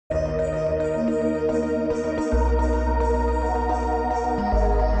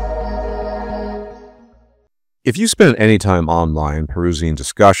If you spend any time online perusing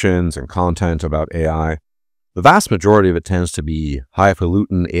discussions and content about AI, the vast majority of it tends to be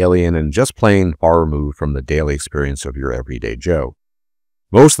highfalutin, alien, and just plain far removed from the daily experience of your everyday Joe.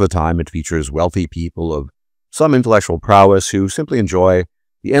 Most of the time, it features wealthy people of some intellectual prowess who simply enjoy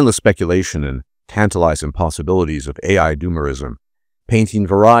the endless speculation and tantalizing possibilities of AI doomerism, painting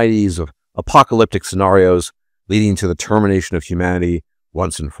varieties of apocalyptic scenarios leading to the termination of humanity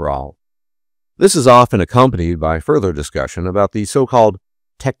once and for all. This is often accompanied by further discussion about the so-called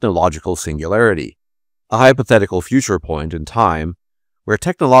technological singularity, a hypothetical future point in time where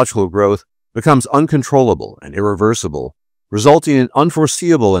technological growth becomes uncontrollable and irreversible, resulting in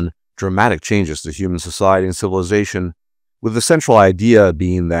unforeseeable and dramatic changes to human society and civilization, with the central idea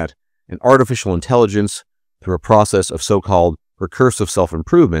being that an artificial intelligence, through a process of so-called recursive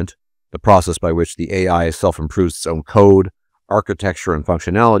self-improvement, the process by which the AI self-improves its own code, architecture, and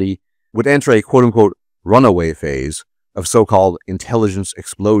functionality, would enter a quote-unquote runaway phase of so-called intelligence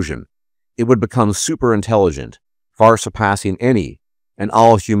explosion. It would become super intelligent, far surpassing any and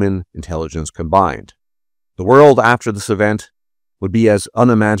all human intelligence combined. The world after this event would be as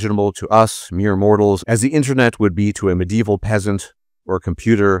unimaginable to us mere mortals as the internet would be to a medieval peasant or a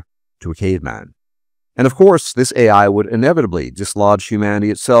computer to a caveman. And of course, this AI would inevitably dislodge humanity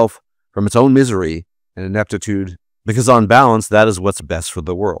itself from its own misery and ineptitude, because on balance, that is what's best for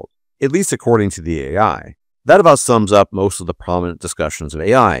the world, at least according to the AI. That about sums up most of the prominent discussions of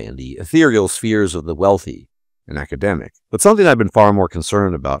AI in the ethereal spheres of the wealthy and academic. But something I've been far more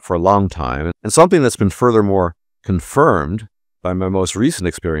concerned about for a long time, and something that's been furthermore confirmed by my most recent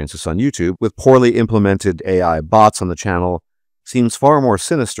experiences on YouTube with poorly implemented AI bots on the channel, seems far more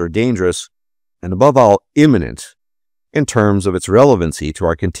sinister, dangerous, and above all, imminent in terms of its relevancy to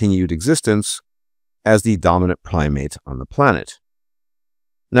our continued existence as the dominant primate on the planet.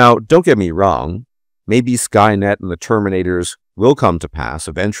 Now, don't get me wrong, maybe Skynet and the Terminators will come to pass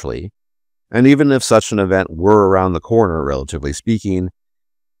eventually, and even if such an event were around the corner, relatively speaking,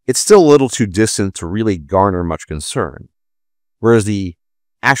 it's still a little too distant to really garner much concern, whereas the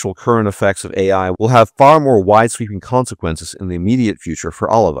actual current effects of AI will have far more wide-sweeping consequences in the immediate future for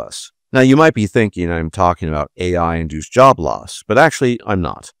all of us. Now, you might be thinking I'm talking about AI-induced job loss, but actually I'm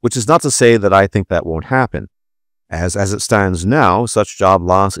not, which is not to say that I think that won't happen, as it stands now, such job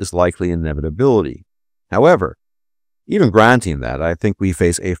loss is likely an inevitability. However, even granting that, I think we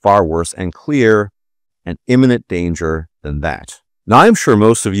face a far worse and clear and imminent danger than that. Now, I'm sure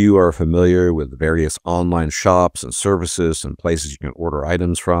most of you are familiar with various online shops and services and places you can order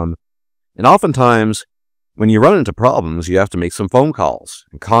items from, and oftentimes, when you run into problems, you have to make some phone calls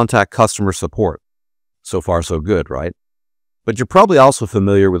and contact customer support. So far, so good, right? But you're probably also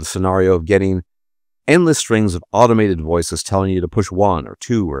familiar with the scenario of getting endless strings of automated voices telling you to push 1 or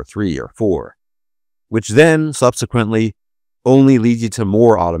 2 or 3 or 4, which then subsequently only lead you to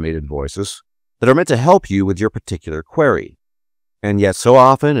more automated voices that are meant to help you with your particular query. And yet so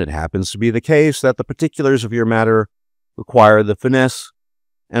often it happens to be the case that the particulars of your matter require the finesse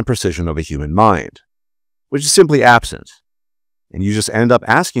and precision of a human mind, which is simply absent. And you just end up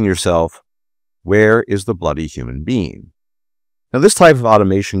asking yourself, where is the bloody human being? Now, this type of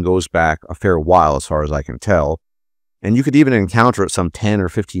automation goes back a fair while as far as I can tell, and you could even encounter it some 10 or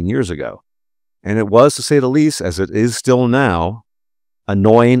 15 years ago. And it was, to say the least, as it is still now,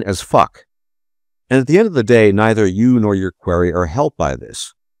 annoying as fuck. And at the end of the day, neither you nor your query are helped by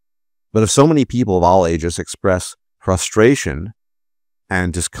this. But if so many people of all ages express frustration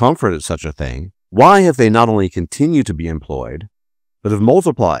and discomfort at such a thing, why have they not only continued to be employed, but have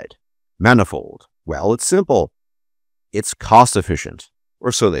multiplied, manifold? Well, it's simple. It's cost efficient,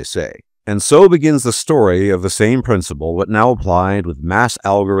 or so they say. And so begins the story of the same principle, but now applied with mass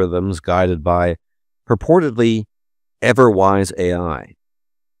algorithms guided by purportedly ever-wise AI.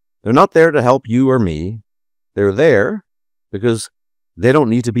 They're not there to help you or me. They're there because they don't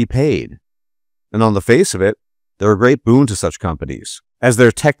need to be paid. And on the face of it, they're a great boon to such companies, as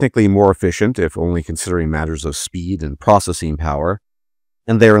they're technically more efficient, if only considering matters of speed and processing power.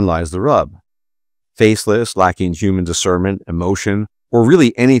 And therein lies the rub. Faceless, lacking human discernment, emotion, or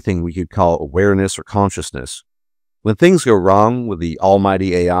really anything we could call awareness or consciousness. When things go wrong with the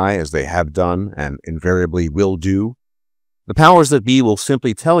almighty AI, as they have done and invariably will do, the powers that be will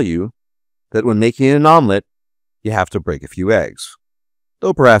simply tell you that when making an omelet, you have to break a few eggs,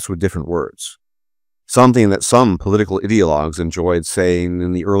 though perhaps with different words. Something that some political ideologues enjoyed saying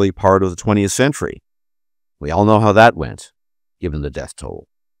in the early part of the 20th century. We all know how that went, given the death toll.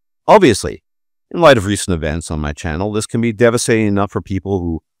 Obviously, in light of recent events on my channel, this can be devastating enough for people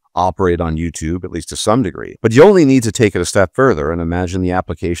who operate on YouTube, at least to some degree. But you only need to take it a step further and imagine the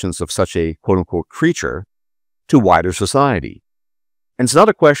applications of such a quote-unquote creature to wider society. And it's not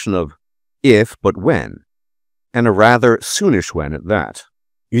a question of if, but when, and a rather soonish when at that.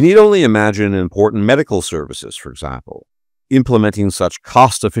 You need only imagine important medical services, for example, implementing such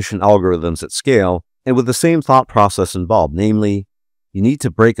cost-efficient algorithms at scale and with the same thought process involved, namely, you need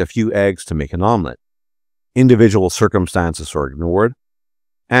to break a few eggs to make an omelet. Individual circumstances are ignored,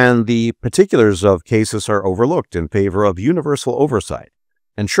 and the particulars of cases are overlooked in favor of universal oversight.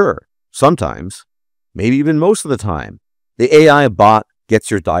 And sure, sometimes, maybe even most of the time, the AI bot gets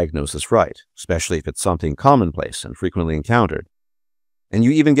your diagnosis right, especially if it's something commonplace and frequently encountered. And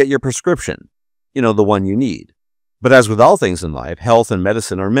you even get your prescription, the one you need. But as with all things in life, health and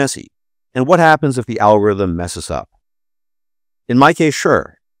medicine are messy. And what happens if the algorithm messes up? In my case,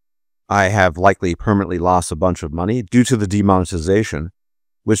 sure, I have likely permanently lost a bunch of money due to the demonetization,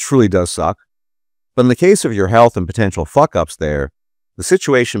 which truly does suck. But in the case of your health and potential fuck-ups there, the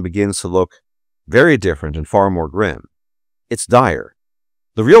situation begins to look very different and far more grim. It's dire.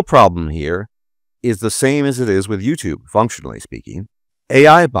 The real problem here is the same as it is with YouTube, functionally speaking.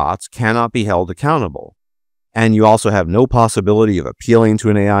 AI bots cannot be held accountable. And you also have no possibility of appealing to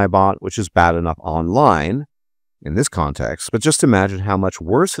an AI bot, which is bad enough online in this context. But just imagine how much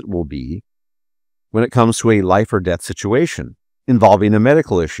worse it will be when it comes to a life or death situation involving a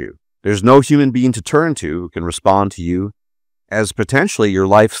medical issue. There's no human being to turn to who can respond to you, as potentially your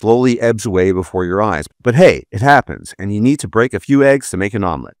life slowly ebbs away before your eyes. But hey, it happens, and you need to break a few eggs to make an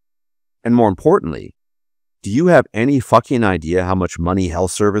omelet. And more importantly, do you have any fucking idea how much money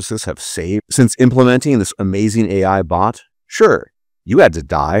health services have saved since implementing this amazing AI bot? Sure, you had to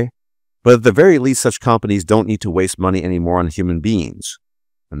die, but at the very least such companies don't need to waste money anymore on human beings.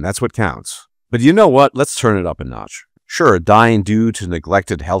 And that's what counts. But you know what? Let's turn it up a notch. Sure, dying due to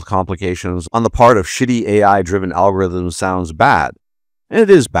neglected health complications on the part of shitty AI-driven algorithms sounds bad. And it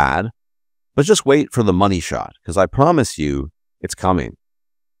is bad. But just wait for the money shot, because I promise you, it's coming.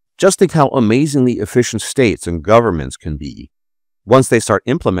 Just think how amazingly efficient states and governments can be once they start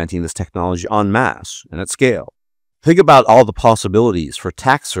implementing this technology en masse and at scale. Think about all the possibilities for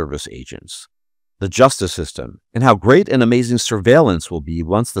tax service agents, the justice system, and how great and amazing surveillance will be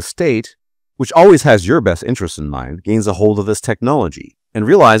once the state, which always has your best interest in mind, gains a hold of this technology and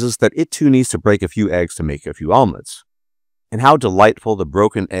realizes that it too needs to break a few eggs to make a few omelets. And how delightful the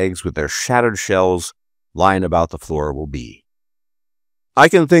broken eggs with their shattered shells lying about the floor will be. I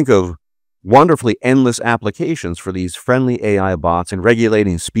can think of wonderfully endless applications for these friendly AI bots in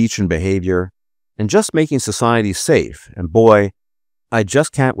regulating speech and behavior and just making society safe. And boy, I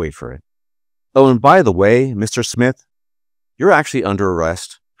just can't wait for it. Oh, and by the way, Mr. Smith, you're actually under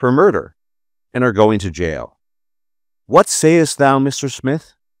arrest for murder and are going to jail. What sayest thou, Mr.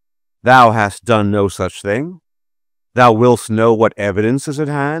 Smith? Thou hast done no such thing. Thou wilt know what evidence is at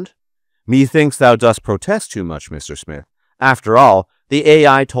hand. Methinks thou dost protest too much, Mr. Smith. After all, the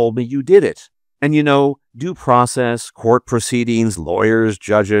AI told me you did it. And due process, court proceedings, lawyers,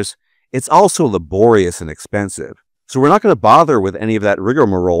 judges, it's also laborious and expensive. So we're not going to bother with any of that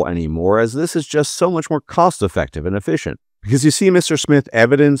rigmarole anymore, as this is just so much more cost-effective and efficient. Because you see, Mr. Smith,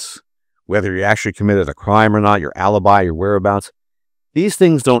 evidence, whether you actually committed a crime or not, your alibi, your whereabouts, these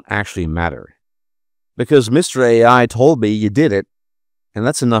things don't actually matter. Because Mr. AI told me you did it, and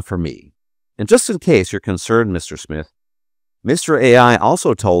that's enough for me. And just in case you're concerned, Mr. Smith, Mr. AI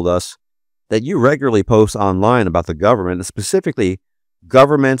also told us that you regularly post online about the government, and specifically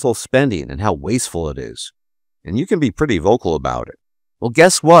governmental spending and how wasteful it is. And you can be pretty vocal about it. Well,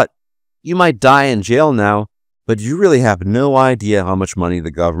 guess what? You might die in jail now, but you really have no idea how much money the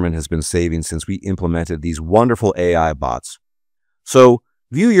government has been saving since we implemented these wonderful AI bots. So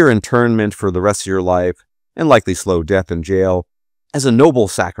view your internment for the rest of your life, and likely slow death in jail, as a noble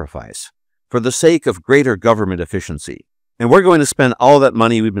sacrifice for the sake of greater government efficiency. And we're going to spend all that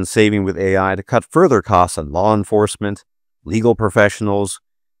money we've been saving with AI to cut further costs on law enforcement, legal professionals,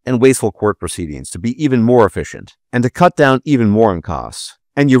 and wasteful court proceedings to be even more efficient and to cut down even more in costs.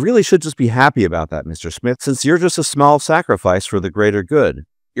 And you really should just be happy about that, Mr. Smith, since you're just a small sacrifice for the greater good.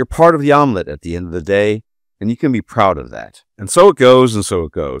 You're part of the omelet at the end of the day, and you can be proud of that. And so it goes, and so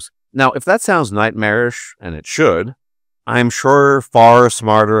it goes. Now, if that sounds nightmarish, and it should, I'm sure far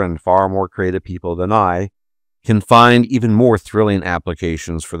smarter and far more creative people than I can find even more thrilling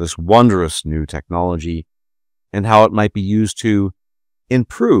applications for this wondrous new technology and how it might be used to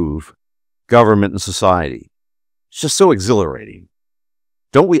improve government and society. It's just so exhilarating.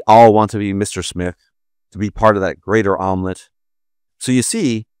 Don't we all want to be Mr. Smith, to be part of that greater omelet? So you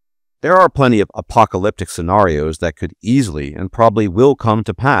see, there are plenty of apocalyptic scenarios that could easily and probably will come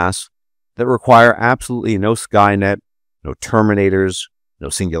to pass that require absolutely no Skynet, no Terminators, no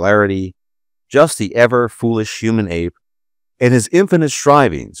singularity, just the ever-foolish human ape and his infinite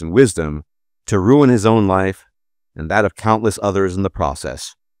strivings and wisdom to ruin his own life and that of countless others in the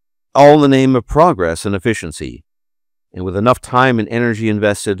process, all in the name of progress and efficiency. And with enough time and energy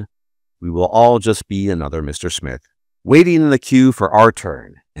invested, we will all just be another Mr. Smith, waiting in the queue for our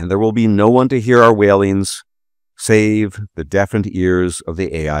turn, and there will be no one to hear our wailings save the deafened ears of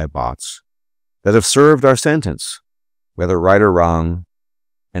the AI bots that have served our sentence, whether right or wrong.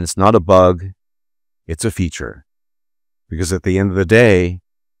 And it's not a bug, it's a feature. Because at the end of the day,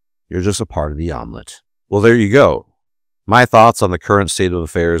 you're just a part of the omelet. Well, there you go. My thoughts on the current state of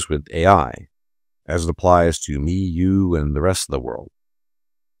affairs with AI, as it applies to me, you, and the rest of the world.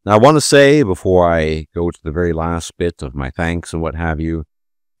 Now, I want to say, before I go to the very last bit of my thanks and what have you,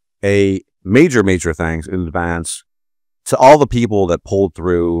 a major, major thanks in advance to all the people that pulled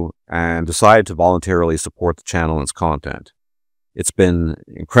through and decided to voluntarily support the channel and its content. It's been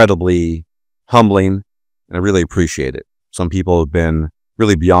incredibly humbling, and I really appreciate it. Some people have been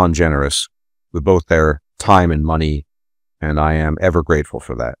really beyond generous with both their time and money, and I am ever grateful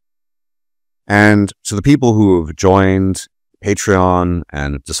for that. And to the people who have joined Patreon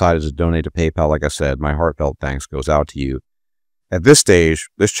and decided to donate to PayPal, like I said, my heartfelt thanks goes out to you. At this stage,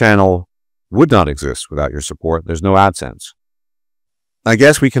 this channel would not exist without your support. There's no AdSense. I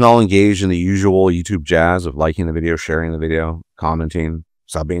guess we can all engage in the usual YouTube jazz of liking the video, sharing the video, commenting,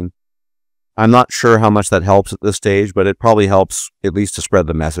 subbing. I'm not sure how much that helps at this stage, but it probably helps at least to spread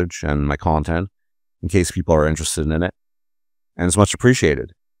the message and my content in case people are interested in it. And it's much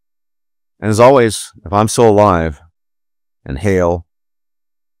appreciated. And as always, if I'm still alive and hale,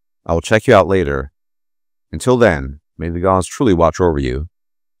 I will check you out later. Until then, may the gods truly watch over you.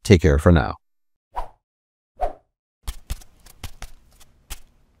 Take care for now.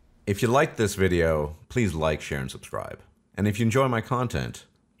 If you liked this video, please like, share, and subscribe. And if you enjoy my content,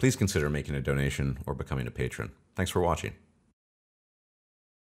 please consider making a donation or becoming a patron. Thanks for watching.